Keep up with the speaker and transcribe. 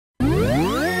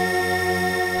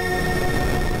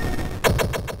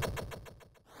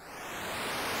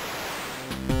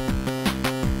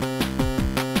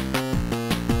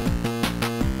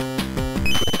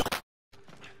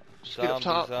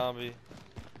top. Zombie.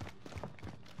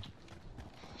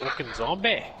 Fucking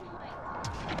zombie.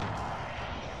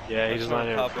 Yeah, he's just lying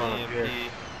in front of here.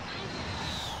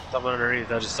 Someone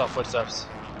underneath. I just saw footsteps.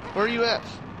 Where are you at?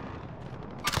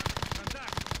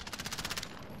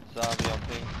 Zombie on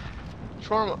ping.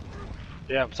 Shawarma.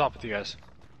 Yeah, I'm top with you guys.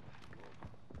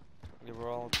 Yeah,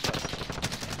 we're all inside.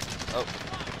 Oh.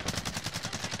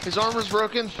 His armor's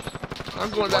broken. I'm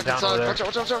going back inside. Watch out,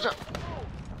 watch out, watch out, watch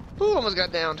out. Ooh, almost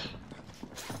got downed.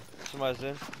 Somebody's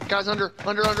in. Guys under.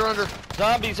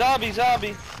 Zombie, zombie,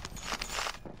 zombie.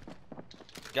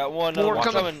 Got one, another one's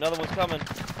coming, another one's coming.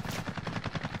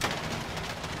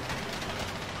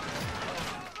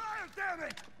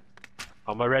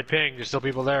 On my red ping, there's still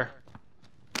people there.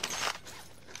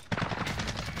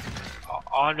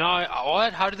 Oh no,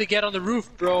 what? How did they get on the roof,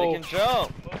 bro? They can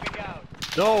jump.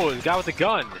 No, the guy with the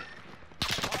gun.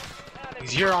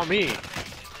 He's here on me.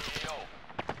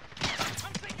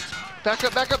 Back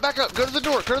up, back up, back up. Go to the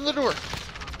door, go to the door.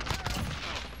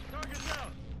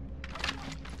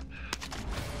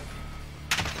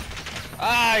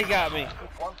 Ah, he got me.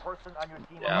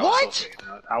 Yeah, what?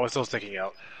 I was still sticking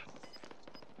out.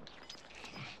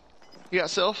 You got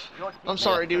self? I'm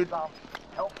sorry, dude.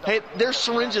 Hey, there's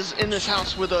syringes in this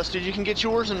house with us, dude. You can get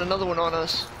yours and another one on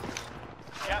us.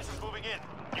 Gas is moving in.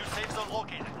 New safe zone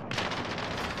located.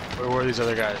 Where were these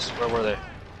other guys? Where were they?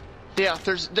 Yeah,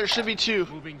 there should be two.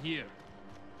 Moving here.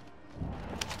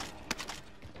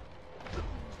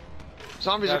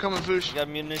 Zombies are coming, Foosh. Got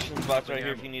munitions box right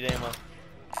here if you need ammo.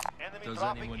 Enemy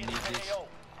dropping into the AO.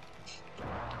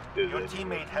 Your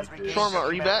teammate has regained. Shawarma,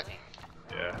 are you back?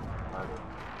 Yeah.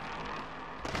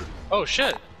 Oh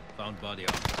shit! Found body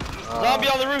out. Zombie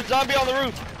on the roof! Zombie on the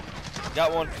roof!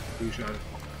 Got one. Who shot it?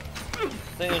 I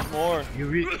think there's more.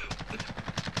 You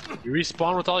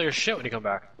respawn with all your shit when you come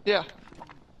back. Yeah.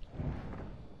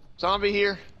 Zombie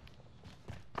here.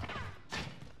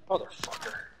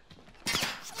 Motherfucker.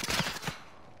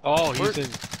 Oh, he's in.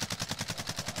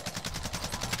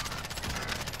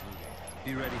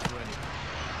 Be ready for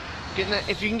any. Getting that.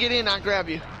 If you can get in, I'll grab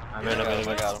you. I'm in,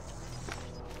 I got him.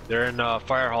 They're in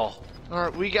fire hall.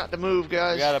 Alright, we got to move,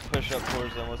 guys. We gotta push up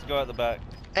towards them. Let's go out the back.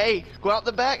 Hey, go out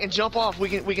the back and jump off. We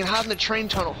can hide in the train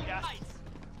tunnel.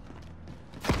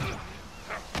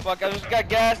 Fuck, I just got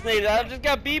gas-nated. I just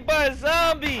got beat by a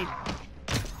zombie!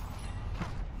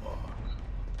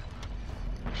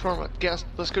 Shawarma, gas.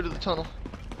 Let's go to the tunnel.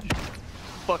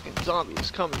 Fucking zombie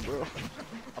is coming, bro.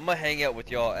 I'm gonna hang out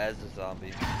with y'all as a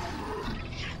zombie.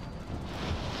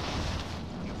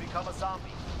 You become a zombie,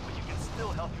 but you can still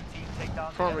help your team take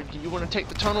down. Shawarma, do you want to take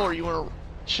the tunnel or you want to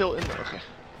chill in there? Okay.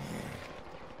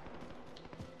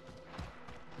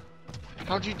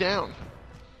 How'd you down?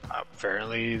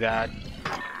 Apparently that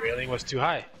railing was too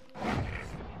high.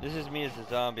 This is me as a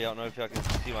zombie. I don't know if y'all can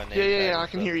see my name. Yeah, I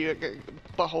can hear you.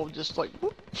 Butthole just like,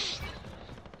 whoop.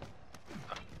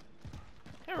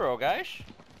 Hello, guys.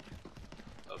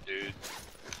 Oh, dude.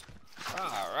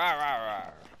 Rah, rah,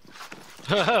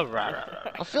 rah,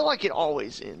 rah. I feel like it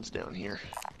always ends down here.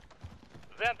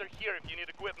 Xander here if you need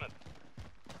equipment.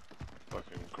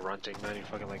 Fucking grunting, man. You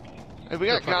fucking like. Hey, we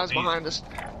got guys behind us.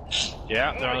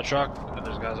 Yeah, they're on the truck, and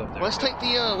there's guys up there. Let's take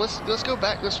the let's go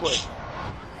back this way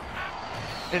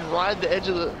and ride the edge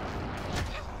of the.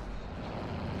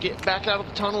 Get back out of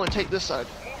the tunnel and take this side.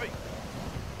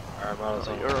 Alright, I'm out of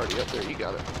the You're already up there. You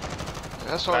got it.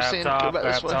 That's what I was saying. Top, Go back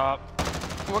this way. top.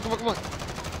 Come on, come on, come on.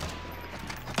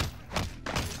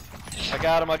 I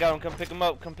got him. Come pick him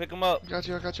up. Come pick him up. I got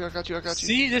you.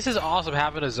 See, this is awesome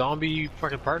having a zombie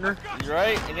fucking partner. You're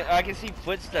right. And I can see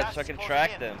footsteps, so I can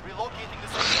track them. Relocating the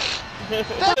safe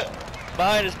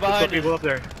Behind us, behind us. People up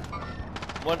there.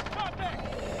 One.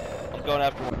 I'm going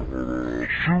after one.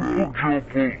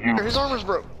 His armor's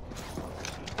broke.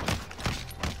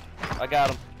 I got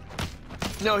him.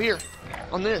 No, here.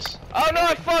 On this. Oh no,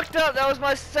 I fucked up. That was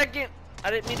my second.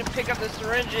 I didn't mean to pick up the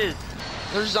syringes.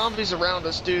 There's zombies around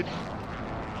us, dude.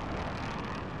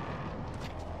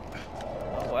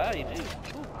 Oh wow, you do.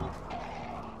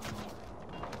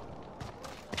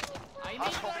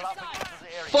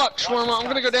 Fuck, Shawarma, I'm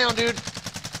gonna go down, dude.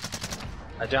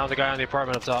 I downed the guy on the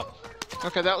apartment up top.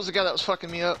 Okay, that was the guy that was fucking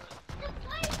me up.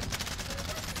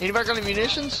 Anybody got any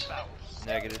munitions?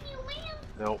 Negative.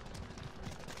 Nope.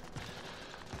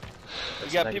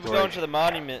 You got people going to the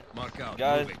monument. Mark out.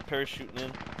 Guys Moving. parachuting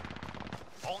in.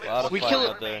 A lot of We fighting kill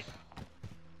up there.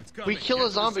 We kill a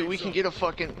zombie, we can get a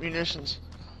fucking munitions.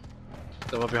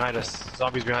 Someone behind us.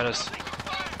 Zombies behind us.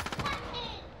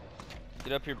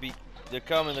 Get up here, beat. They're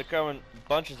coming.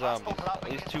 Bunch of zombies. At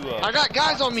least two of them. I got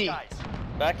guys on me.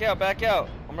 Back out, back out.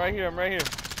 I'm right here.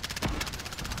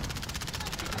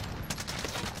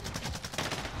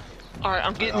 Alright,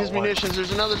 I'm getting his munitions.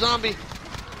 There's another zombie.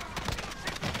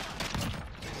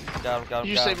 Got him,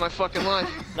 You saved my fucking life.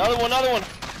 Another one, another one.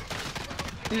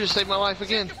 You just saved my life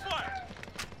again.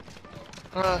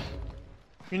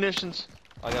 Munitions.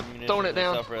 I got munitions. Throwing it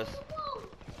down. Self-res.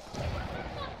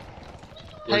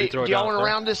 Hey, do y'all want to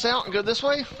round this out and go this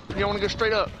way? Or do y'all want to go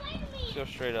straight up? Let's go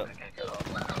straight up.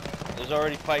 There's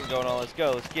already fighting going on. Let's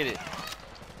go. Let's get it.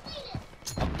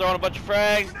 I'm throwing a bunch of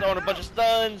frags, throwing a bunch of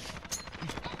stuns.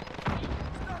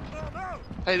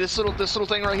 Hey, this little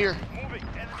thing right here.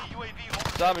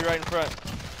 Zombie right in front.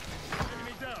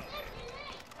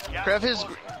 Grab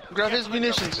his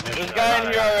munitions. There's a guy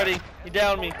in here already. He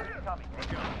downed me.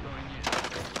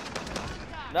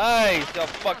 Nice. I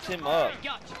fucked him up.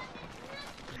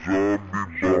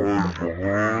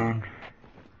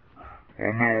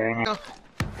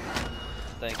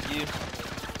 Thank you.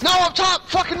 No, up top!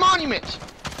 Fucking monument!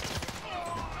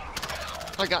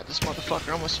 I got this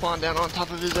motherfucker. I'm gonna spawn down on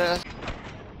top of his ass.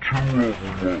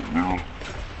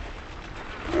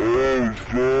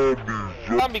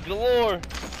 Zombie galore.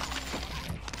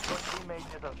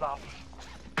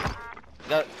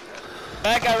 Got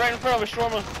bad guy right in front of us,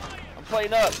 Shawarma. I'm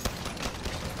plating up.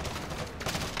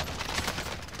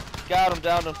 Got him,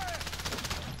 downed him.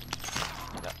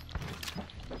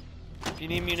 If you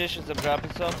need munitions, I'm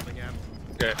dropping some.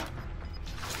 Okay.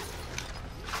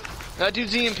 That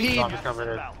dude's EMP'd. Zombie coming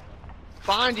in.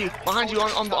 Behind you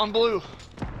on blue.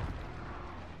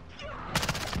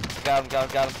 Got him.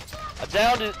 I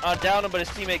downed him, but his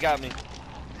teammate got me.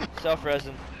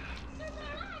 Self-resin.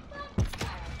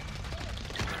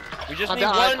 We just need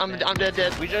one. I'm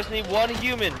dead. We just need one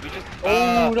human. We just.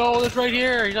 Oh no, that's right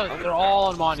here. He's not, they're all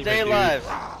on monument. Stay dude. alive.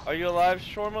 Are you alive,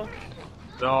 Shawarma?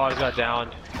 No, I just got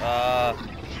downed.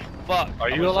 Fuck. Are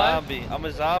you I'm a alive? Zombie. I'm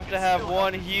a zombie to have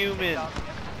one human.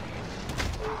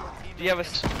 Do you have a?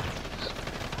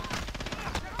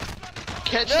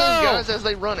 Catch those guys as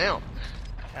they run out.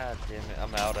 God damn it!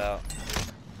 I'm out.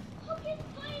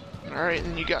 All right,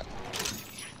 and you got.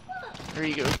 There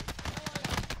you go.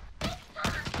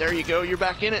 There you go. You're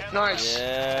back in it. Nice.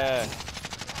 Yeah.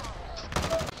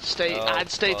 I'd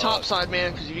stay topside,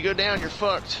 man, because if you go down, you're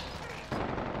fucked.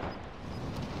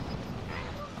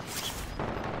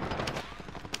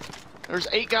 There's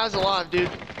 8 guys alive, dude.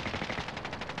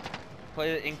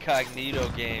 Play the incognito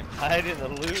game. Hide in the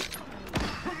loot.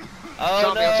 Oh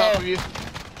Zombie no! on top of you.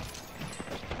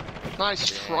 Nice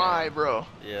try, bro.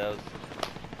 Yeah.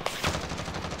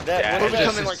 Yeah, We're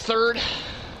coming like 3rd.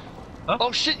 Huh?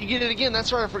 Oh shit, you get it again.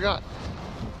 That's right, I forgot.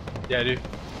 Yeah, dude.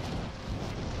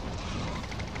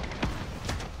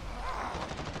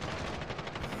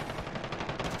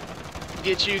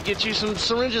 Get you some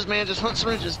syringes, man. Just hunt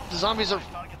syringes. The zombies are.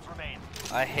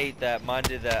 I hate that. Mine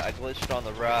did that. I glitched on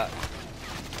the rock.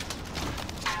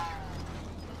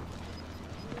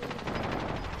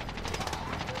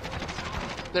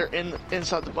 They're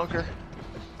inside the bunker.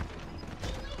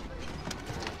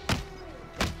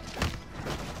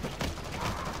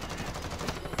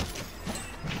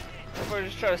 We're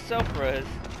just trying to self-res.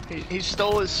 He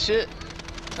stole his shit.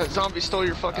 That zombie stole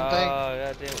your fucking thing. Oh,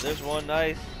 god damn it. There's one.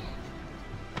 Nice.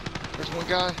 There's one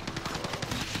guy.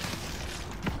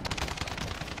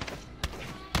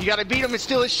 You gotta beat him and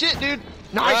steal his shit, dude.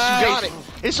 Nice, you got it.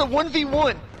 It's a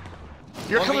 1v1.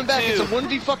 You're coming back. It's a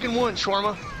 1v fucking 1,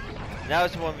 Shawarma. Now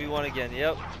it's 1v1 again.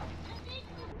 Yep.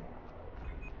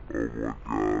 Oh my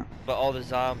god. But all the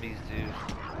zombies, dude.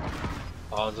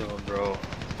 Tons of them, bro.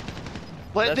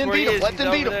 Let them beat him. Let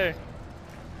them beat him.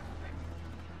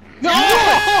 No!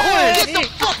 Get the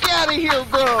fuck out of here,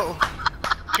 bro.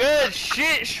 Good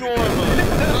shit,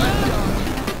 Shawarma.